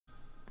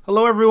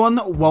Hello everyone,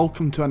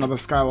 welcome to another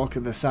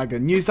Skywalker Saga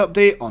news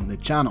update on the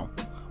channel.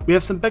 We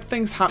have some big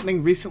things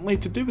happening recently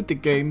to do with the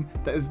game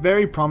that is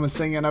very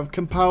promising, and I've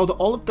compiled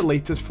all of the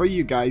latest for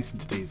you guys in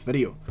today's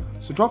video.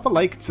 So drop a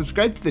like and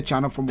subscribe to the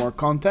channel for more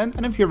content,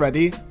 and if you're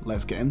ready,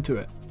 let's get into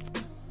it.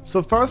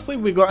 So firstly,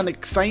 we got an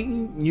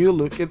exciting new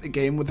look at the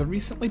game with a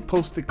recently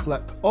posted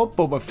clip of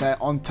Boba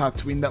Fett on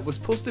Tatooine that was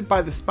posted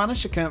by the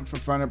Spanish account for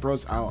Ferner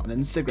Bros out on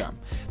Instagram.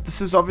 This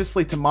is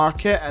obviously to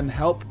market and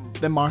help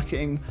the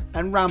marketing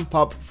and ramp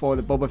up for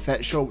the Boba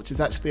Fett show, which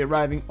is actually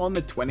arriving on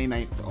the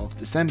 29th of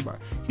December.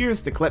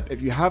 Here's the clip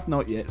if you have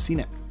not yet seen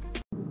it.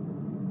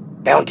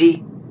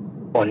 Bounty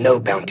or no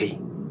bounty,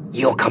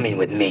 you're coming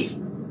with me.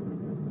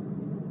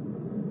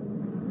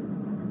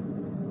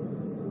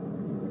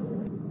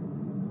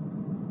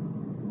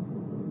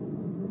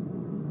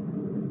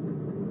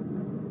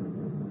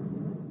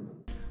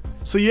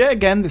 So yet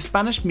again, the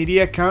Spanish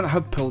media account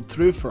have pulled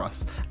through for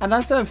us, and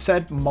as I've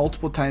said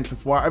multiple times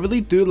before, I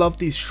really do love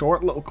these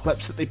short little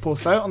clips that they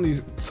post out on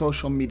these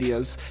social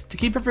medias to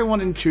keep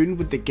everyone in tune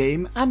with the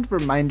game and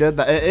reminder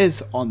that it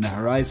is on the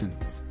horizon.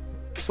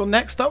 So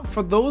next up,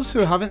 for those who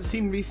haven't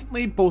seen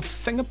recently, both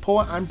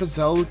Singapore and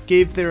Brazil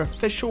gave their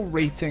official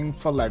rating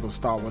for LEGO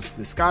Star Wars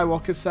The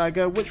Skywalker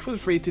Saga, which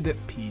was rated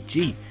at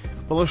PG.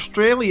 Well,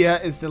 Australia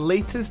is the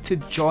latest to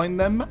join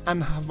them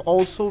and have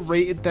also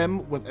rated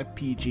them with a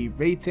PG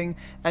rating,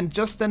 and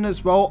just then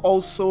as well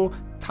also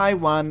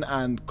Taiwan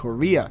and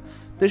Korea.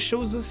 This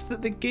shows us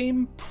that the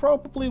game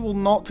probably will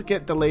not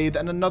get delayed,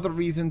 and another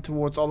reason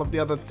towards all of the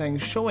other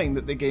things showing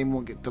that the game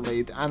won't get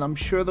delayed, and I'm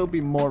sure there'll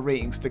be more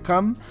ratings to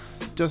come,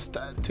 just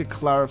to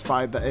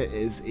clarify that it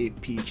is a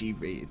PG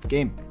rated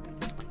game.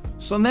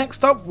 So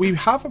next up, we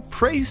have a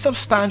pretty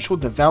substantial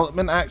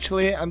development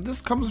actually, and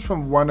this comes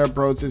from Warner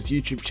Bros.'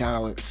 YouTube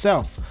channel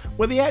itself,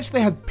 where they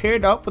actually had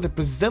paired up with a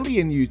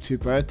Brazilian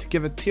YouTuber to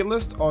give a tier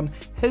list on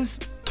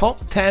his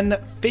top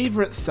 10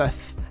 favourite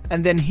Sith,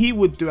 and then he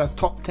would do a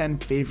top 10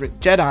 favourite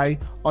Jedi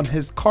on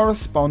his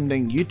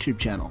corresponding YouTube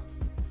channel.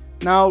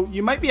 Now,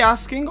 you might be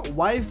asking,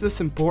 why is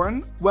this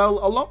important? Well,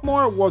 a lot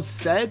more was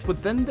said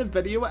within the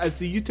video, as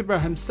the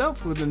YouTuber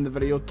himself within the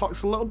video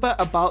talks a little bit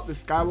about the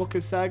Skywalker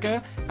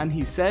Saga, and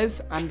he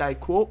says, and I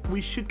quote,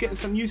 "We should get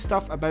some new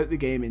stuff about the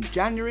game in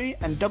January,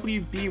 and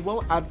WB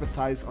will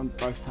advertise on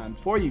first hand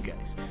for you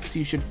guys, so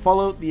you should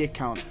follow the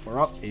account for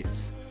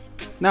updates."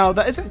 Now,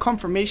 that isn't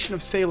confirmation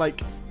of, say,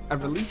 like a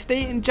release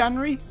date in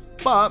January,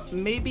 but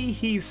maybe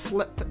he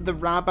slipped the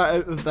rabbit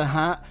out of the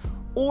hat,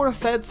 or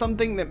said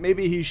something that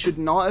maybe he should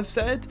not have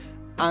said,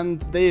 and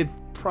they've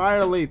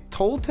priorly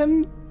told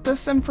him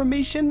this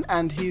information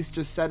and he's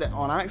just said it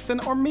on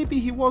accident, or maybe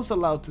he was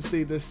allowed to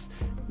say this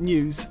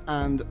news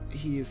and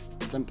he is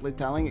simply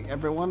telling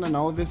everyone and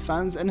all of his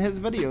fans in his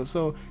video.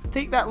 So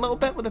take that little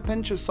bit with a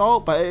pinch of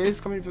salt, but it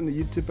is coming from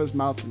the YouTuber's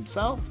mouth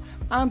himself,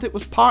 and it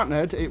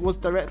was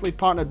directly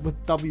partnered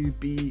with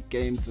WB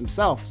Games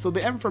themselves, so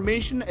the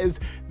information is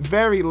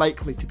very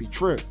likely to be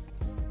true.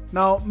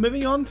 Now,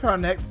 moving on to our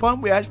next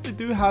point, we actually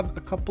do have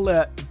a couple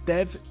of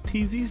dev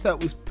teases that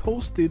was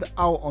posted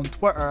out on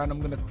Twitter, and I'm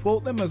going to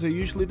quote them as I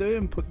usually do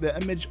and put the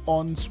image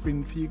on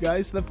screen for you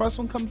guys. So the first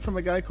one comes from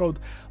a guy called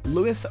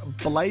Lewis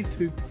Blythe,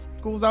 who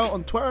goes out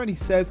on Twitter and he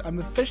says, "I'm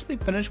officially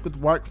finished with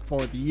work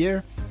for the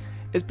year.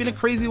 It's been a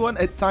crazy one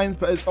at times,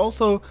 but it's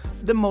also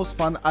the most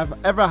fun I've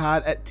ever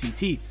had at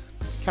TT.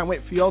 Can't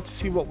wait for y'all to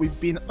see what we've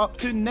been up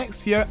to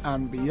next year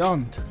and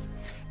beyond.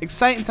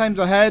 Exciting times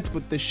ahead,"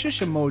 with the shush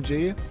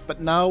emoji,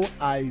 "but now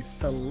I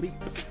sleep."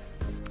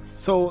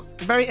 So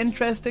very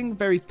interesting,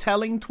 very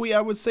telling tweet, I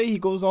would say. He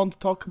goes on to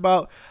talk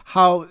about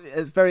how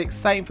it's very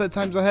exciting for the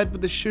times ahead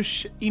with the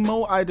shush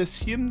emo. I'd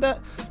assume that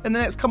in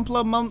the next couple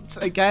of months,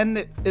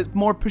 again, it's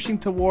more pushing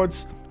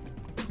towards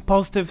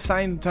positive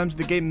signs in terms of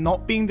the game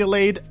not being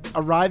delayed,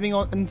 arriving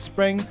in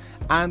spring,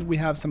 and we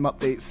have some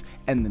updates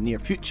in the near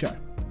future.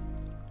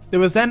 There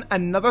was then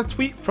another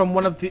tweet from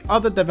one of the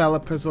other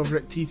developers over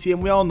at TT,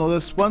 and we all know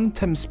this one,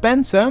 Tim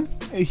Spencer.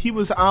 He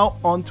was out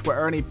on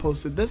Twitter and he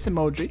posted this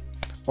emoji,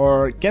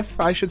 or GIF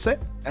I should say,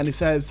 and he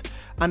says,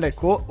 and I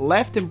quote,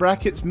 "Left in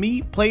brackets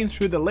me playing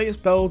through the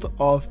latest build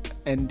of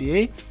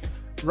NDA.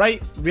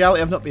 Right,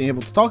 reality I've not been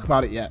able to talk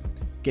about it yet.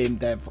 Game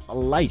dev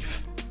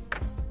life."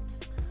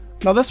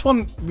 Now this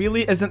one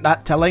really isn't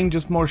that telling,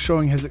 just more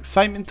showing his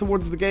excitement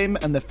towards the game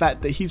and the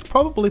fact that he's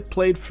probably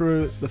played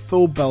through the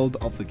full build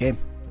of the game.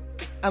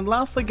 And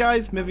lastly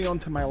guys, moving on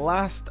to my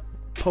last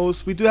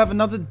post, we do have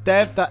another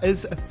dev that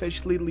is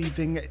officially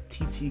leaving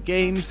TT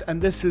Games,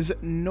 and this is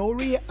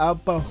Nori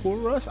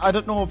Abahouros. I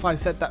don't know if I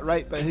said that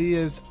right, but he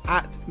is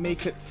at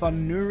Make It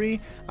Fun Nuri.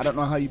 I don't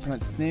know how you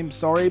pronounce his name,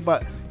 sorry,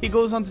 but he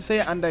goes on to say,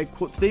 and I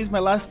quote, "Today's my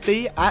last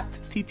day at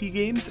TT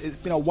Games. It's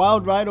been a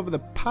wild ride over the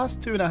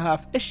past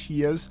 2.5-ish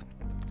years,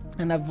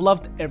 and I've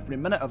loved every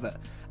minute of it.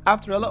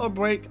 After a little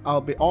break, I'll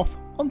be off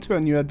onto a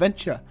new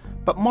adventure,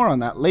 but more on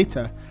that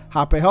later.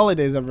 Happy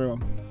holidays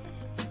everyone."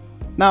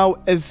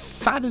 Now, as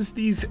sad as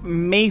these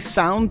may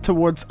sound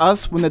towards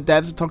us when the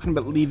devs are talking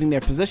about leaving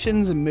their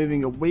positions and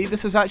moving away,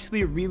 this is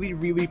actually a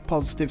really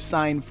positive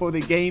sign for the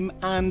game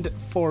and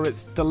for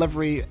its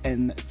delivery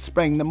in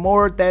spring. The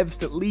more devs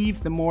that leave,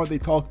 the more they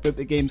talk about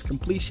the game's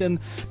completion,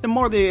 the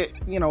more they,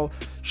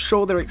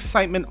 show their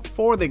excitement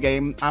for the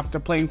game after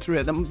playing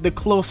through it, the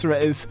closer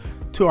it is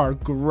to our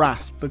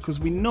grasp, because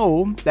we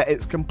know that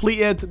it's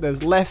completed,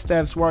 there's less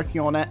devs working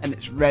on it, and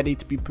it's ready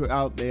to be put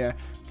out there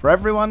for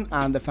everyone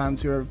and the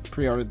fans who have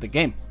pre-ordered the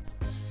game.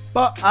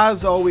 But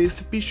as always,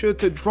 be sure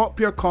to drop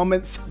your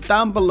comments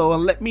down below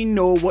and let me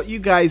know what you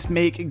guys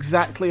make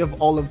exactly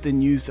of all of the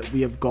news that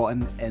we have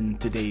gotten in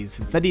today's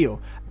video.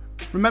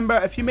 Remember,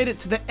 if you made it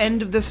to the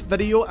end of this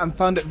video and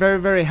found it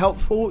very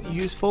helpful,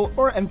 useful,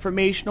 or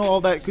informational,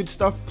 all that good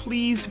stuff,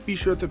 please be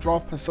sure to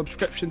drop a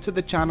subscription to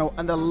the channel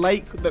and a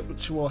like,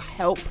 which will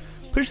help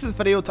push this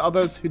video to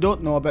others who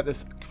don't know about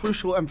this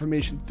crucial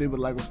information to do with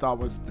LEGO Star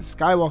Wars The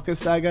Skywalker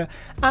Saga,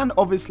 and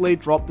obviously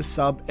drop the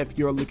sub if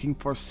you're looking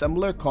for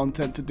similar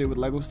content to do with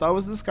LEGO Star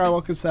Wars The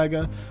Skywalker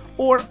Saga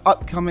or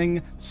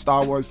upcoming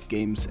Star Wars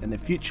games in the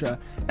future.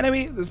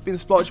 Anyway, this has been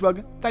Splotchy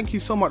Bug. Thank you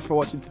so much for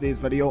watching today's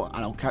video,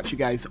 and I'll catch you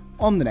guys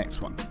on the next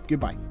one.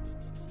 Goodbye.